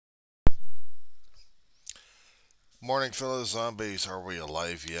Morning, fellow zombies. Are we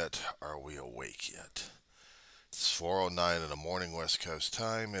alive yet? Are we awake yet? It's 4:09 in the morning, West Coast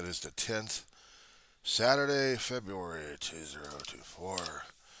time. It is the 10th, Saturday, February 2024.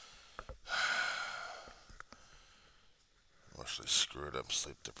 Mostly screwed up,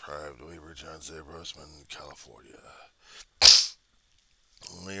 sleep deprived. Weaver, John Zabroseman, California.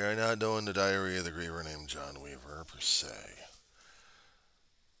 We are not doing the diary of the griever named John Weaver, per se.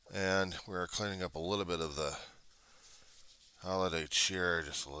 And we are cleaning up a little bit of the holiday cheer,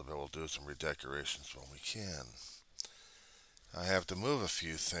 just a little bit. We'll do some redecorations when we can. I have to move a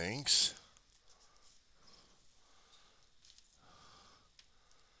few things.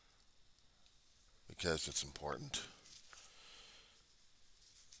 Because it's important.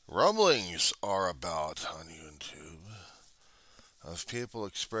 Rumblings are about on YouTube of people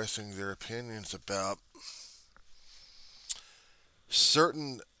expressing their opinions about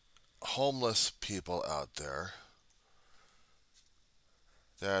certain homeless people out there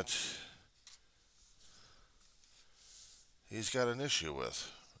that he's got an issue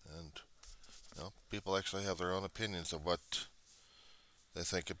with. And people actually have their own opinions of what they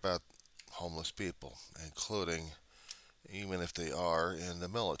think about homeless people, including even if they are in the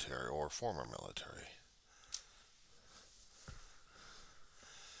military or former military.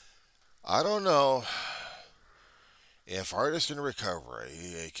 I don't know if Artist in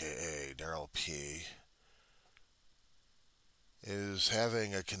Recovery, aka Daryl P, is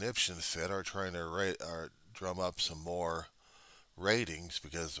having a conniption fit or trying to drum up some more ratings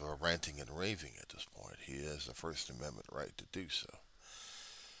because of ranting and raving at this point. He has a First Amendment right to do so.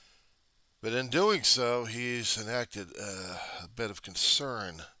 But in doing so, he's enacted a bit of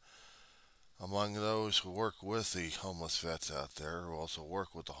concern among those who work with the homeless vets out there, who also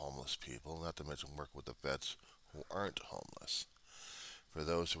work with the homeless people, not to mention work with the vets who aren't homeless, for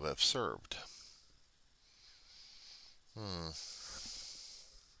those who have served.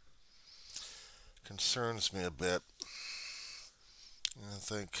 Concerns me a bit. I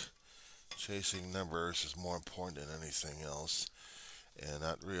think chasing numbers is more important than anything else, and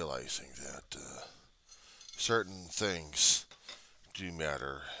not realizing that certain things do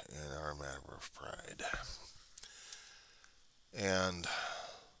matter and are a matter of pride. And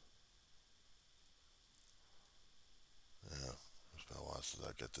yeah, it's been a while since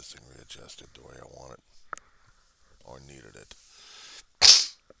I get this thing readjusted the way I want it or needed it.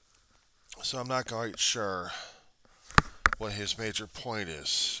 So I'm not quite sure what his major point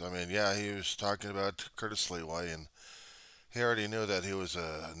is. I mean, yeah, he was talking about Curtis Leeway, and he already knew that he was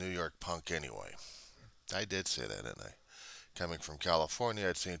a New York punk anyway. I did say that, didn't I? Coming from California,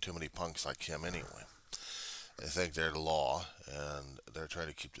 I'd seen too many punks like him anyway. They think they're the law, and they're trying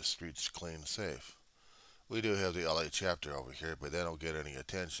to keep the streets clean and safe. We do have the LA chapter over here, but they don't get any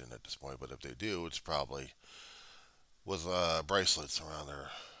attention at this point. But if they do, it's probably with bracelets around their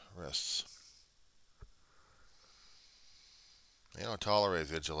wrists. They don't tolerate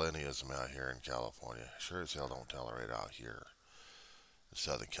vigilantism out here in California. Sure as hell don't tolerate it out here in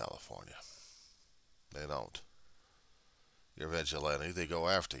Southern California. They don't. You're a vigilante, they go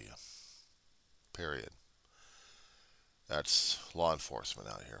after you. Period. That's law enforcement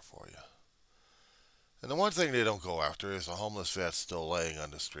out here for you. And the one thing they don't go after is a homeless vet still laying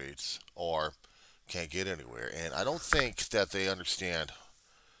on the streets or can't get anywhere. And I don't think that they understand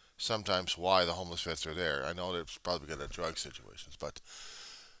sometimes why the homeless vets are there. I know it's probably because of drug situations, but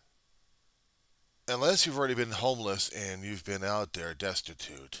unless you've already been homeless and you've been out there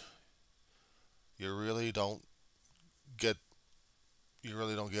destitute, you really don't get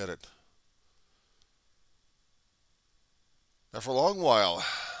it. Now, for a long while,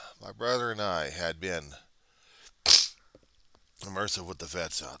 my brother and I had been immersive with the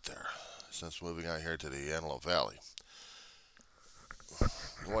vets out there since moving out here to the Antelope Valley.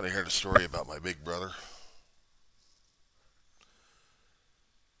 You want to hear the story about my big brother?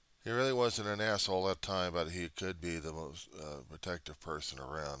 He really wasn't an asshole that time, but he could be the most protective person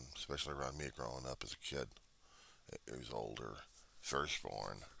around, especially around me growing up as a kid. He was older,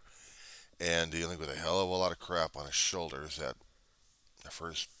 firstborn, and dealing with a hell of a lot of crap on his shoulders that a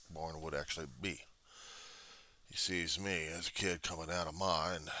firstborn would actually be. He sees me as a kid coming out of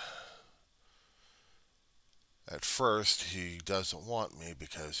mine. At first, he doesn't want me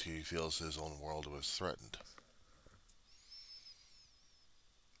because he feels his own world was threatened.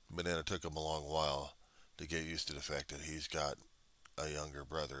 But then it took him a long while to get used to the fact that he's got a younger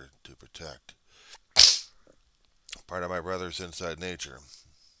brother to protect. Part of my brother's inside nature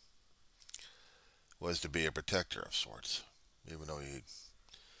was to be a protector of sorts, even though he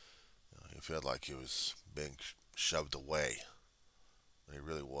felt like he was being shoved away He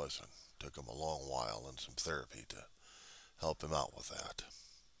really wasn't. Took him a long while and some therapy to help him out with that.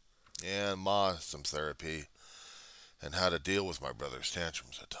 And Ma, some therapy and how to deal with my brother's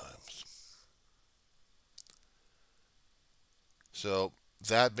tantrums at times. So,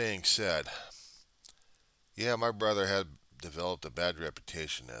 that being said, yeah, my brother had developed a bad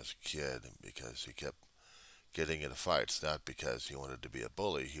reputation as a kid because he kept getting into fights, not because he wanted to be a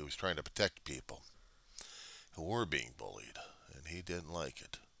bully. He was trying to protect people who were being bullied, and he didn't like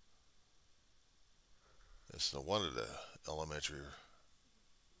it. It's no wonder the elementary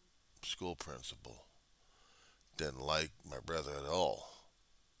school principal didn't like my brother at all.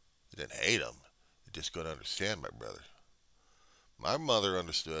 He didn't hate him. He just couldn't understand my brother. My mother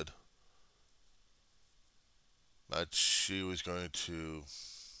understood, but she was going to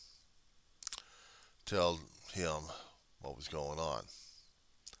tell him what was going on.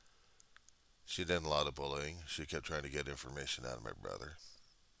 She didn't allow the bullying. She kept trying to get information out of my brother.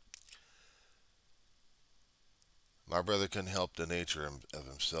 My brother couldn't help the nature of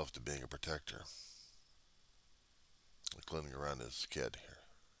himself to being a protector, including around his kid here.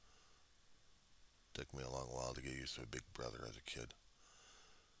 Took me a long while to get used to a big brother as a kid.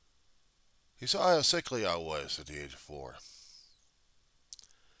 He saw how sickly I was at the age of 4.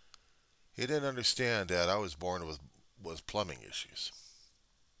 He didn't understand that I was born with plumbing issues.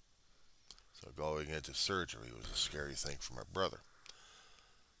 So going into surgery was a scary thing for my brother.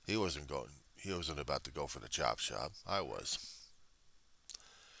 He wasn't about to go for the chop shop. I was.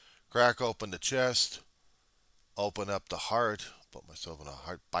 Crack open the chest, open up the heart, put myself in a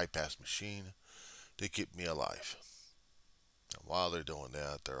heart bypass machine to keep me alive. And while they're doing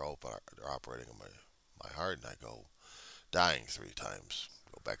that, they're operating on my heart, and I go dying 3 times.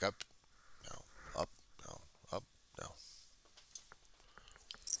 Go back up, down, up, down, up, down.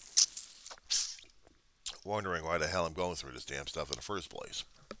 Wondering why the hell I'm going through this damn stuff in the first place.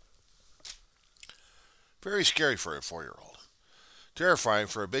 Very scary for a 4-year-old. Terrifying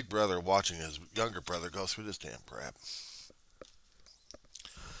for a big brother watching his younger brother go through this damn crap.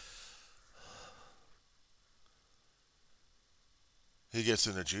 He gets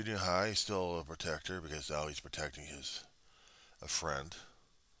into junior high, he's still a protector because now he's protecting a friend.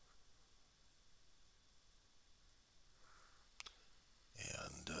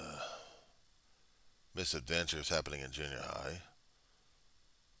 And misadventures happening in junior high.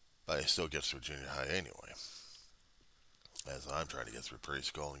 But he still gets through junior high anyway. As I'm trying to get through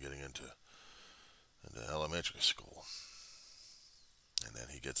preschool and getting into elementary school. And then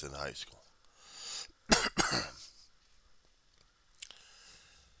he gets into high school.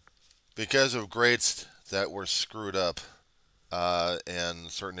 Because of grades that were screwed up and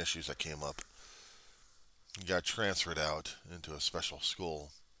certain issues that came up, he got transferred out into a special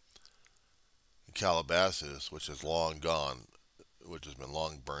school in Calabasas, which is long gone, which has been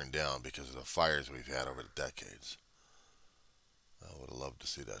long burned down because of the fires we've had over the decades. I would have loved to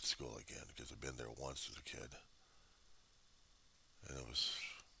see that school again because I've been there once as a kid, and it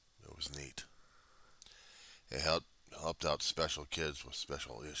was neat. It helped out special kids with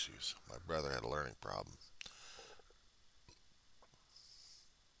special issues. My brother had a learning problem.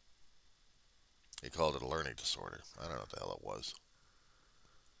 He called it a learning disorder. I don't know what the hell it was.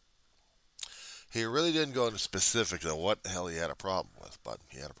 He really didn't go into specifics on what the hell he had a problem with, but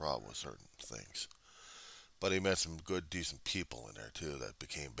he had a problem with certain things. But he met some good, decent people in there, too, that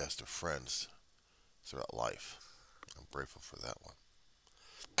became best of friends throughout life. I'm grateful for that one.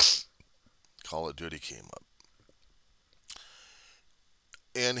 Call of Duty came up.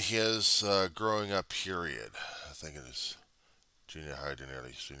 In his growing up period, I think it is junior high to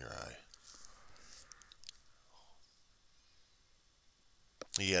nearly senior high,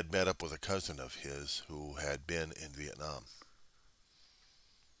 he had met up with a cousin of his who had been in Vietnam.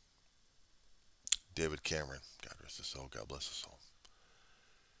 David Cameron, God rest his soul, God bless his soul.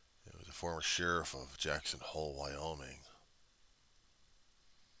 He was a former sheriff of Jackson Hole, Wyoming,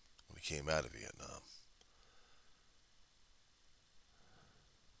 when he came out of Vietnam.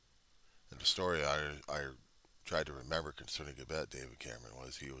 And the story I tried to remember concerning about David Cameron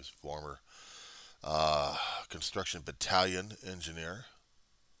was he was former construction battalion engineer.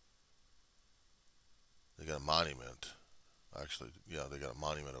 They got a monument. Actually, yeah, they got a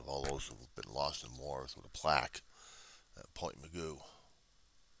monument of all those who have been lost in wars with a plaque at Point Magoo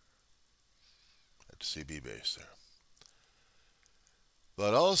at the CB base there.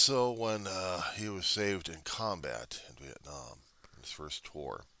 But also when he was saved in combat in Vietnam, in his first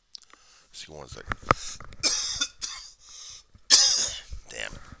tour. Just one second.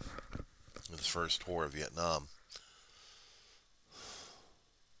 Damn it. In his first tour of Vietnam,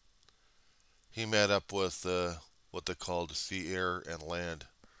 he met up with what they called the Sea, Air, and Land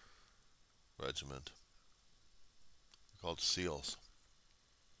Regiment. They're called SEALs.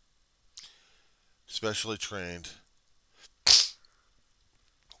 Specially trained,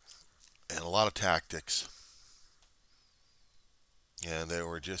 and a lot of tactics. And they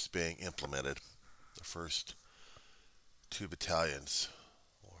were just being implemented. The first two battalions,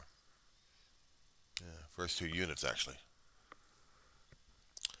 or first two units actually.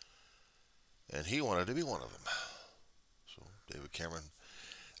 And he wanted to be one of them. So David Cameron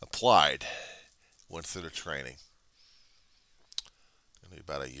applied, went through the training. And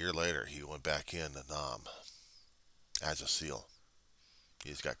about a year later, he went back in to Nam as a SEAL.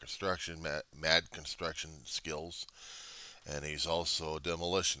 He's got construction, mad construction skills, and he's also a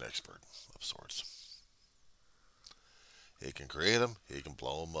demolition expert of sorts. He can create them, he can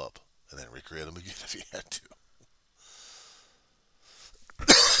blow them up, and then recreate them again if he had to.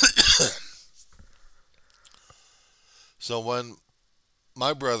 So when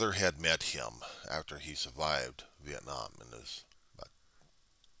my brother had met him after he survived Vietnam in his about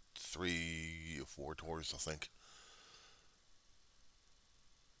 3 or 4 tours, I think,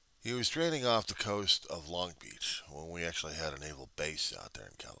 he was training off the coast of Long Beach when we actually had a naval base out there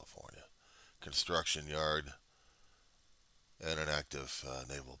in California, construction yard, and an active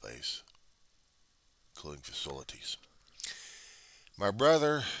naval base, including facilities. My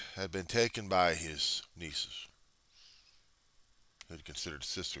brother had been taken by his nieces, who he considered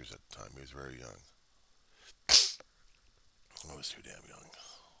sisters at the time. He was very young. I was too damn young.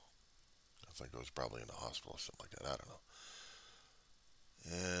 I think I was probably in the hospital or something like that. I don't know.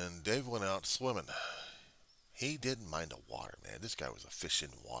 And Dave went out swimming. He didn't mind the water, man. This guy was a fish in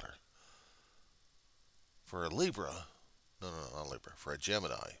water. For a Libra, no, not Libra, for a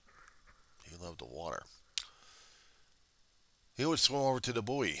Gemini, he loved the water. He would swim over to the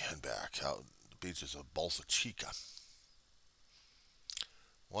buoy and back, out the beaches of Bolsa Chica.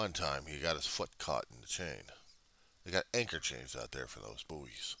 One time, he got his foot caught in the chain. They got anchor chains out there for those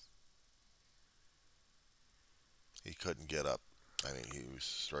buoys. He couldn't get up. I mean, he was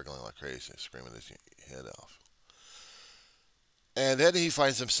struggling like crazy, screaming his head off. And then he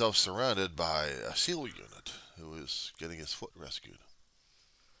finds himself surrounded by a SEAL unit who was getting his foot rescued.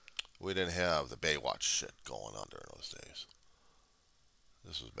 We didn't have the Baywatch shit going on during those days.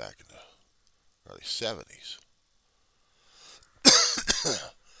 This was back in the early 70s.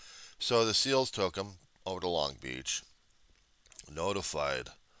 So the SEALs took him over to Long Beach, notified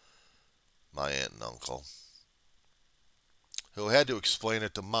my aunt and uncle, who had to explain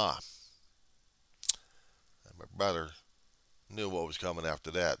it to Ma. And my brother knew what was coming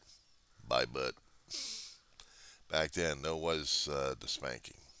after that. Bye, bud. Back then, there was the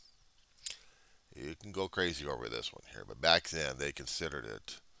spanking. You can go crazy over this one here, but back then they considered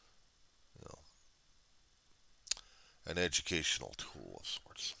it, you know, an educational tool of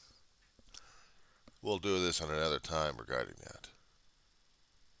sorts. We'll do this on another time regarding that.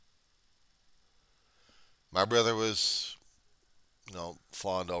 My brother was,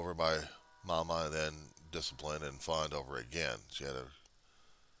 fawned over by Mama and then disciplined and fawned over again. She had a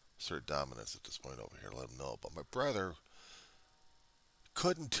certain dominance at this point over here, let him know. But my brother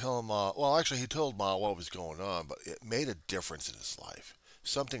couldn't tell Ma. Well, actually, he told Ma what was going on, but it made a difference in his life.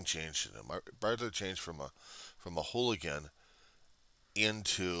 Something changed in him. My brother changed from a hooligan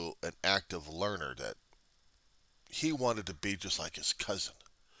into an active learner that he wanted to be just like his cousin.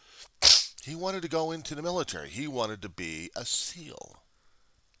 He wanted to go into the military. He wanted to be a SEAL.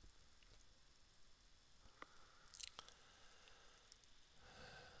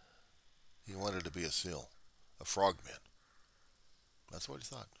 He wanted to be a SEAL, a frogman. That's what he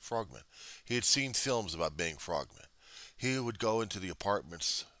thought, frogman. He had seen films about being frogmen. He would go into the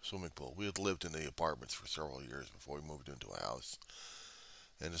apartments swimming pool. We had lived in the apartments for several years before we moved into a house.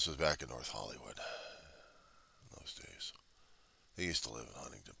 And this was back in North Hollywood in those days. He used to live in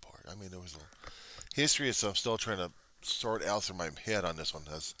Huntington Park. I mean, there was a history, so I'm still trying to sort out through my head on this one,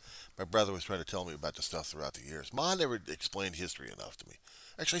 as my brother was trying to tell me about the stuff throughout the years. Ma never explained history enough to me.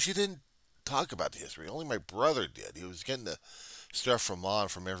 Actually, she didn't talk about the history. Only my brother did. He was getting the stuff from Ma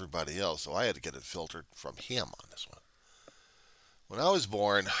and from everybody else, so I had to get it filtered from him on this one. When I was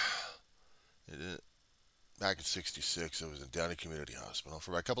born, back in '66, I was in Downey Community Hospital.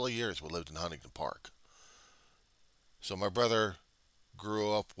 For a couple of years, we lived in Huntington Park. So my brother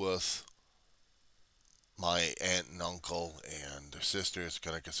grew up with my aunt and uncle and their sisters.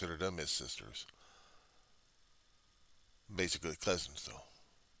 Can I consider them his sisters? Basically cousins, though.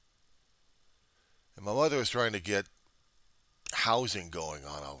 And my mother was trying to get housing going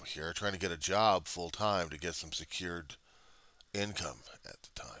on over here, trying to get a job full time to get some secured income at the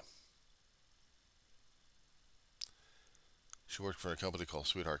time. She worked for a company called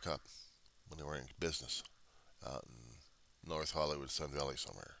Sweetheart Cup when they were in business out in North Hollywood, Sun Valley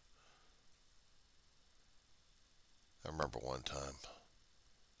somewhere. I remember one time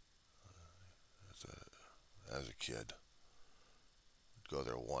as a kid, I'd go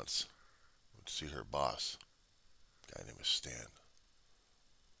there once, would see her boss, a guy named Stan.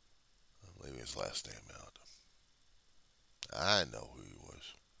 I'm leaving his last name out. I know who he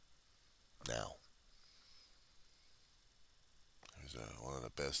was now. He's one of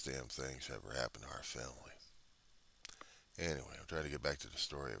the best damn things ever happened to our family. Anyway, I'm trying to get back to the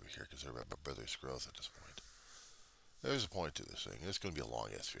story over here because they're about my brother's growth at this point. There's a point to this thing. It's going to be a long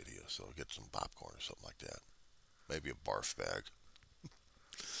ass video, so get some popcorn or something like that. Maybe a barf bag.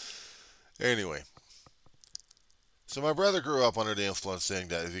 Anyway, so my brother grew up under the influence saying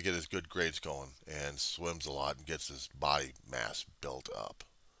that if he gets his good grades going and swims a lot and gets his body mass built up.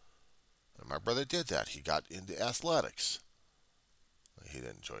 And my brother did that. He got into athletics. He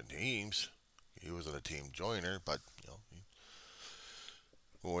didn't join teams. He wasn't a team joiner, but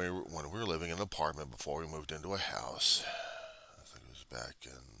when we were living in an apartment before we moved into a house, I think it was back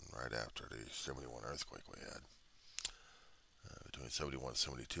in right after the 71 earthquake we had. Between 71 and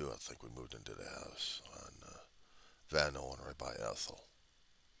 72, I think we moved into the house on Van Owen right by Ethel.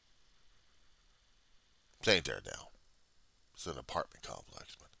 It ain't there now. It's an apartment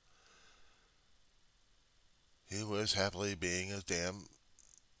complex, but he was happily being a damn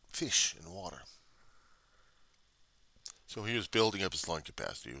fish in water. So he was building up his lung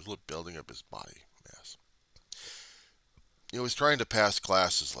capacity. He was building up his body mass. He was trying to pass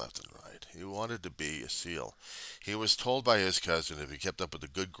classes left and right. He wanted to be a SEAL. He was told by his cousin if he kept up with the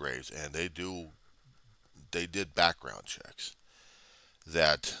good grades, and they did background checks,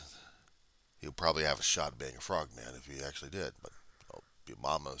 that he would probably have a shot at being a frogman if he actually did. But be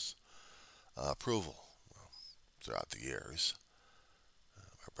mama's approval. Well, throughout the years,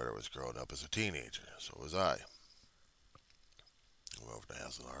 my brother was growing up as a teenager. So was I. We moved to the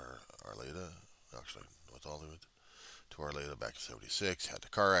house in Arleta, actually North Hollywood, to Arleta back in '76. Had the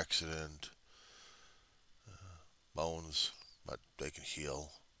car accident. Bones, but they can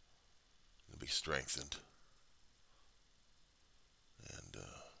heal and be strengthened. And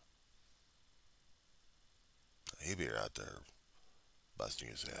he'd be out there busting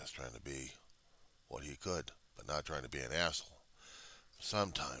his ass trying to be what he could, but not trying to be an asshole.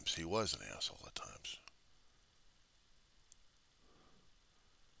 Sometimes he was an asshole at times.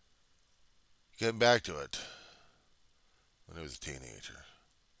 Getting back to it, when he was a teenager,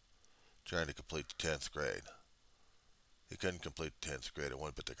 trying to complete the 10th grade. He couldn't complete the 10th grade at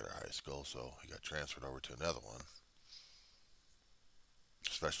one particular high school, so he got transferred over to another one.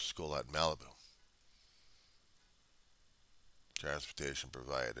 Special school out in Malibu. Transportation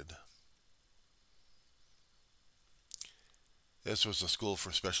provided. This was a school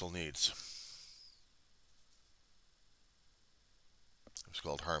for special needs. It was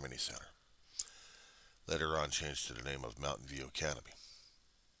called Harmony Center. Later on changed to the name of Mountain View Academy.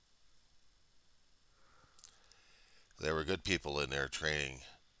 There were good people in there training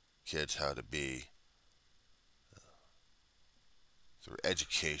kids how to be through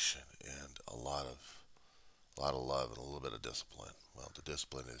education and a lot of love and a little bit of discipline. Well, the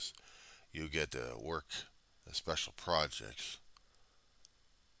discipline is you get to work the special projects,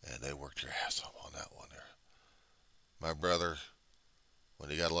 and they worked your ass off on that one there. My brother, when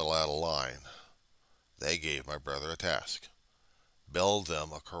he got a little out of line, they gave my brother a task. Build them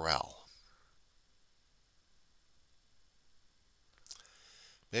a corral.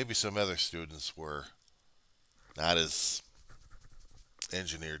 Maybe some other students were not as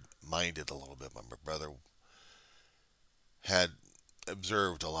engineered minded a little bit, but my brother had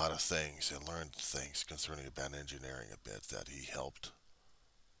observed a lot of things and learned things concerning about engineering a bit that he helped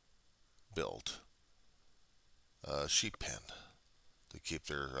build. A sheep pen to keep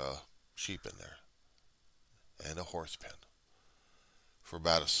their sheep in there, and a horse pen. For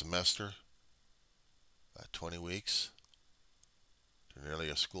about a semester, about 20 weeks, to nearly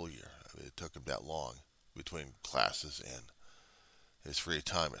a school year. I mean, it took him that long between classes and his free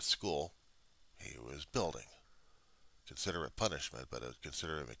time at school. He was building. Consider it punishment, but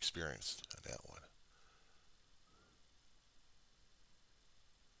consider him experienced in that one.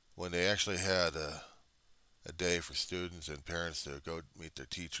 When they actually had a day for students and parents to go meet their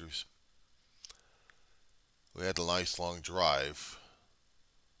teachers, we had a nice long drive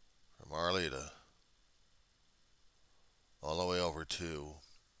from Arleta all the way over to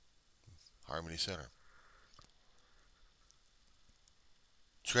Harmony Center.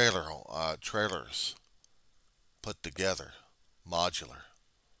 Trailers put together, modular,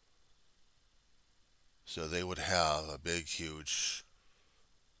 So they would have a uh, big, huge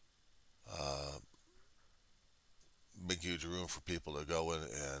room for people to go in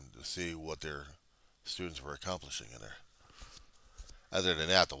and see what their students were accomplishing in there. Other than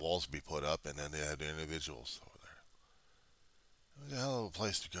that, the walls would be put up, and then they had the individuals over there. It was a hell of a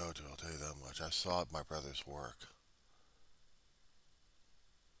place to go to, I'll tell you that much. I saw my brother's work.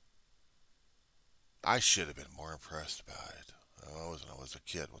 I should have been more impressed by it. I was a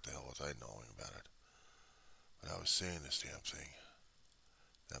kid. What the hell was I knowing about it? But I was seeing this damn thing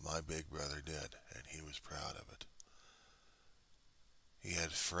that my big brother did, and he was proud of it. He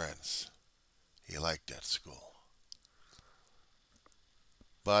had friends. He liked that school.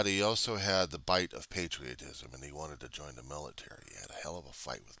 But he also had the bite of patriotism, and he wanted to join the military. He had a hell of a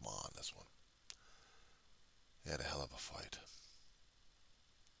fight with Ma on this one. He had a hell of a fight.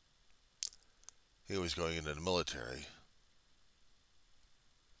 He was going into the military,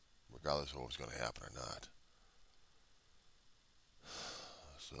 regardless of what was going to happen or not.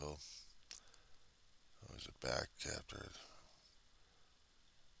 So, was it back after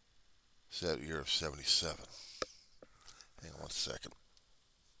the year of 77? Hang on one second.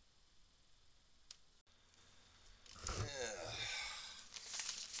 Yeah.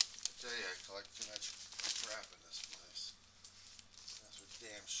 I tell you, I collect too much crap in this place. That's for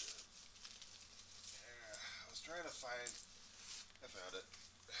damn sure. Yeah, I was trying to find. I found it.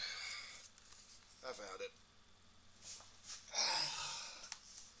 I found it.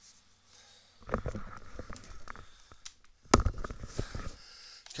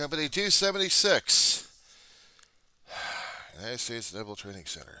 Company 276. United States Naval Training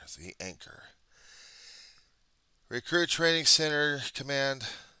Center. The Anchor. Recruit Training Center Command.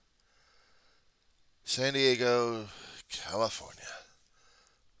 San Diego, California.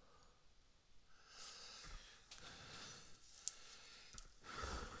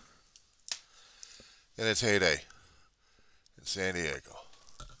 In its heyday. In San Diego.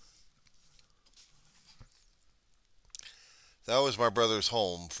 That was my brother's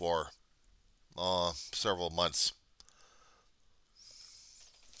home for several months.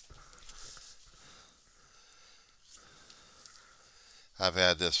 I've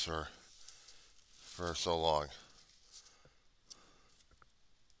had this for so long.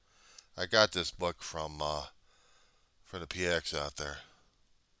 I got this book from the PX out there.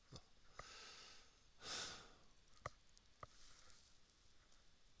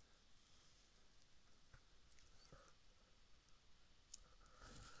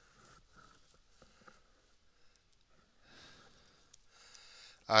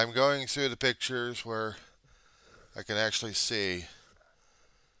 I'm going through the pictures where I can actually see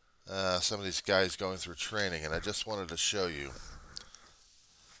some of these guys going through training, and I just wanted to show you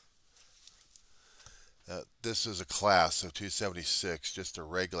that this is a class of 276, just a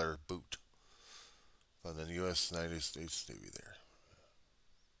regular boot from the U.S. United States Navy there.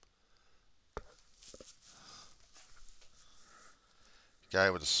 Guy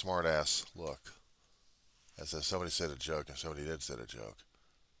with a smart ass look. As if somebody said a joke, and somebody did say a joke.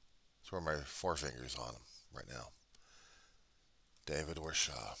 That's where my forefinger's on him right now. David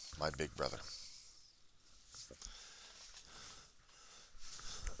Warshaw, my big brother.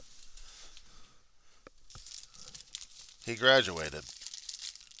 He graduated.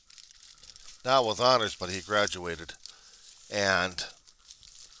 Not with honors, but he graduated. And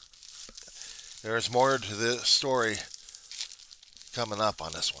there's more to this story coming up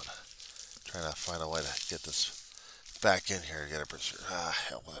on this one. Trying to find a way to get this back in here. Get a picture.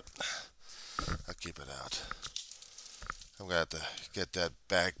 Hell with it. I'll keep it out. I'm going to have to get that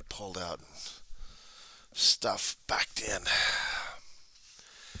bag pulled out and stuff backed in.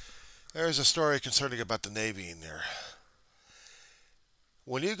 There's a story concerning about the Navy in there.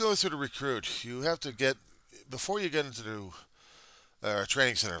 When you go through the recruit, you have to get, before you get into a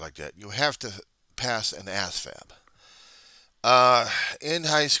training center like that, you have to pass an ASVAB. In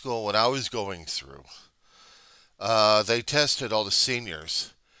high school, when I was going through, they tested all the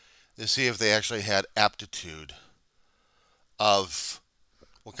seniors to see if they actually had aptitude of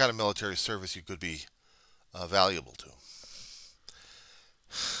what kind of military service you could be valuable to.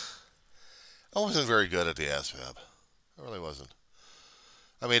 I wasn't very good at the ASVAB. I really wasn't.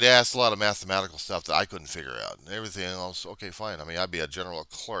 I mean, they asked a lot of mathematical stuff that I couldn't figure out. And everything else, okay, fine. I mean, I'd be a general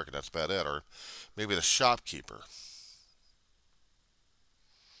clerk, and that's about it. Or maybe the shopkeeper.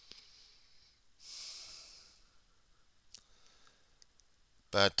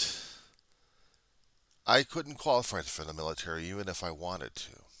 But I couldn't qualify for the military even if I wanted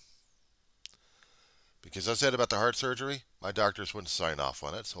to. Because I said about the heart surgery, my doctors wouldn't sign off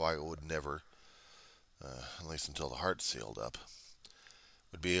on it, so I would never, at least until the heart sealed up,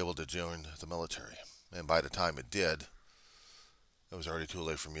 would be able to join the military. And by the time it did, it was already too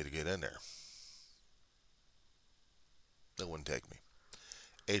late for me to get in there. They wouldn't take me.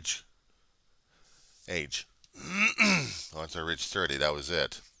 Age. Age. Once I reached 30, that was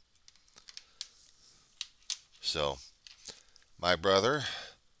it. So, my brother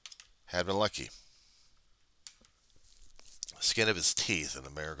had been lucky. Skin of his teeth in the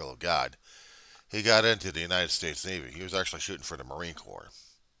miracle of God. He got into the United States Navy. He was actually shooting for the Marine Corps.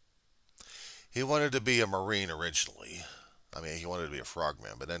 He wanted to be a Marine originally. I mean, he wanted to be a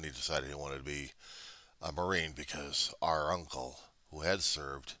frogman, but then he decided he wanted to be a Marine because our uncle, who had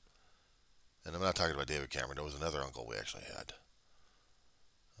served, and I'm not talking about David Cameron, there was another uncle we actually had.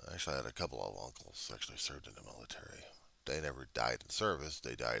 I actually had a couple of uncles who actually served in the military. They never died in service,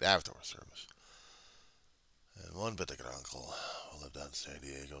 they died after service. And one particular uncle who lived out in San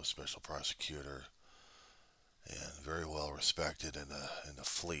Diego, special prosecutor, and very well respected in the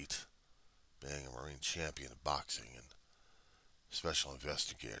fleet, being a Marine champion of boxing and special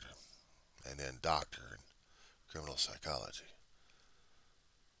investigator, and then doctor in criminal psychology.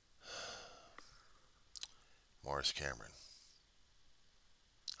 Morris Cameron.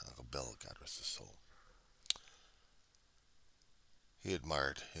 Uncle Bill, God rest his soul. He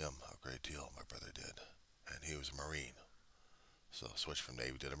admired him a great deal, my brother did. And he was a Marine. So switched from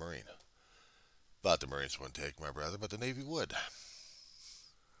Navy to the Marine. But the Marines wouldn't take my brother, but the Navy would.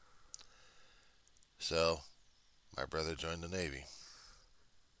 So my brother joined the Navy.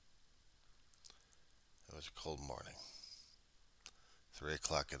 It was a cold morning. 3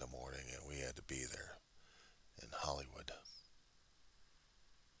 o'clock in the morning, and we had to be there in Hollywood.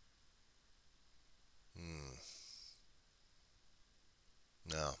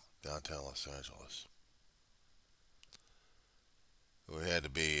 No, downtown Los Angeles. We had to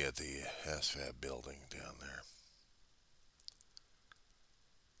be at the feb building down there.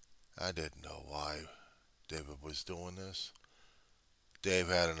 I didn't know why David was doing this. Dave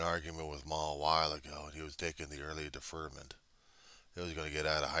had an argument with Ma a while ago, and he was taking the early deferment. He was going to get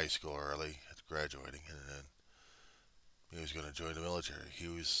out of high school early, graduating, and then he was going to join the military. He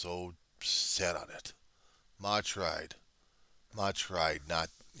was so set on it. Ma tried. Ma tried not,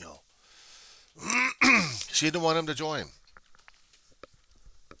 she didn't want him to join.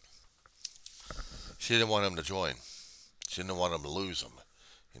 She didn't want him to join. She didn't want him to lose him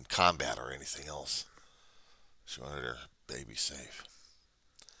in combat or anything else. She wanted her baby safe.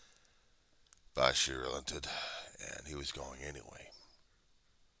 But she relented, and he was going anyway.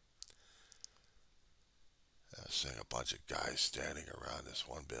 I was seeing a bunch of guys standing around this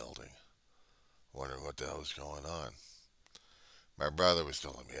one building, wondering what the hell was going on. My brother was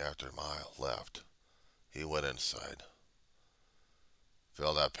telling me after Ma left, he went inside,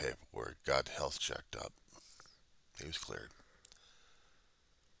 filled out paperwork, got health checked up. He was cleared.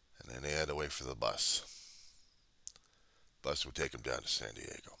 And then they had to wait for the bus. Bus would take him down to San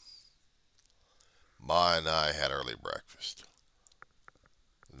Diego. Ma and I had early breakfast.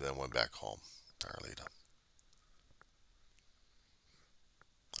 Then went back home to Arleta.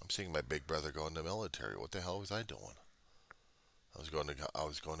 I'm seeing my big brother go in the military. What the hell was I doing? I was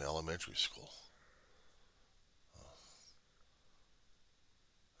going to elementary school.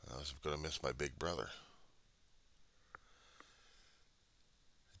 I was going to miss my big brother.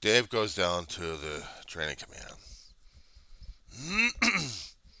 Dave goes down to the training command.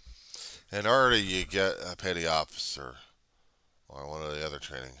 And already you get a petty officer or one of the other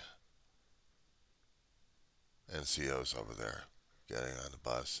training NCOs over there getting on the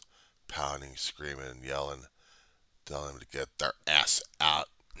bus, pounding, screaming, yelling, telling them to get their ass out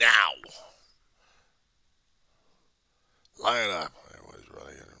now. Line up. Everybody's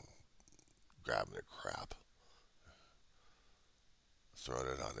running in and grabbing the crap, throwing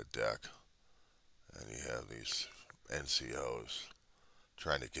it on the deck. And you have these NCOs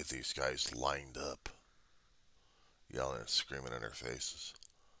trying to get these guys lined up, yelling and screaming in their faces.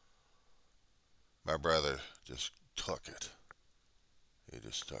 My brother just took it. He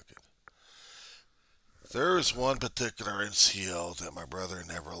just took it. There was one particular NCO that my brother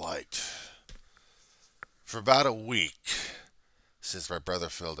never liked. For about a week, since my brother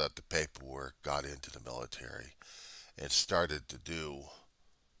filled out the paperwork, got into the military, and started to do,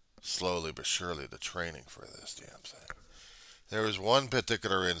 slowly but surely, the training for this damn thing. There was one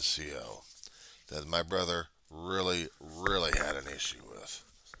particular NCO that my brother really, really had an issue with.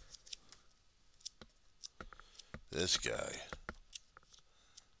 This guy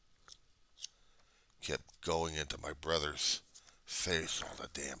kept going into my brother's face all the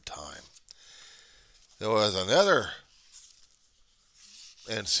damn time. There was another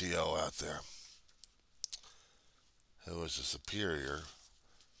NCO out there who was a superior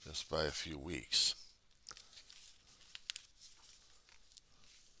just by a few weeks.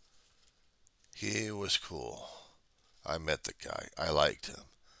 He was cool. I met the guy. I liked him.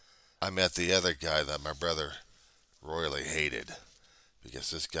 I met the other guy that my brother royally hated because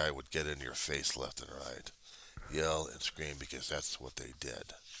this guy would get in your face left and right, yell and scream because that's what they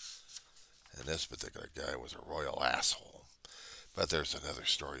did. And this particular guy was a royal asshole. But there's another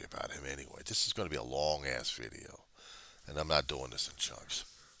story about him anyway. This is going to be a long ass video, and I'm not doing this in chunks.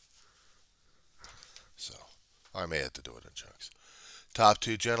 So I may have to do it in chunks. Top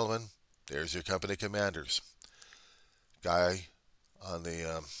two gentlemen, there's your company commanders. Guy on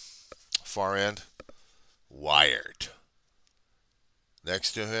the far end, Wired.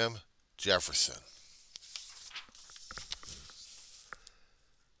 Next to him, Jefferson.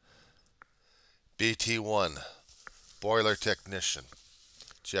 BT1, boiler technician,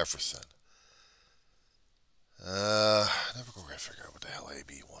 Jefferson. Never go figure out what the hell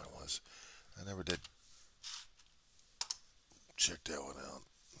AB1 was. I never did check that one out.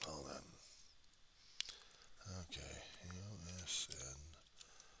 Hold on. Okay, USN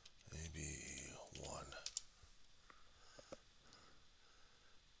AB1.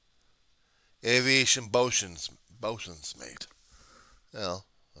 Aviation bosun's mate. Well,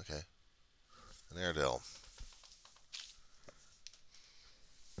 okay. An Airedale.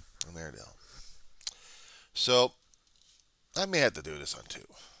 An Airedale. So, I may have to do this on two.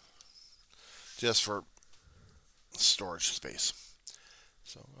 Just for storage space.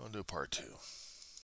 So, I'm going to do part two.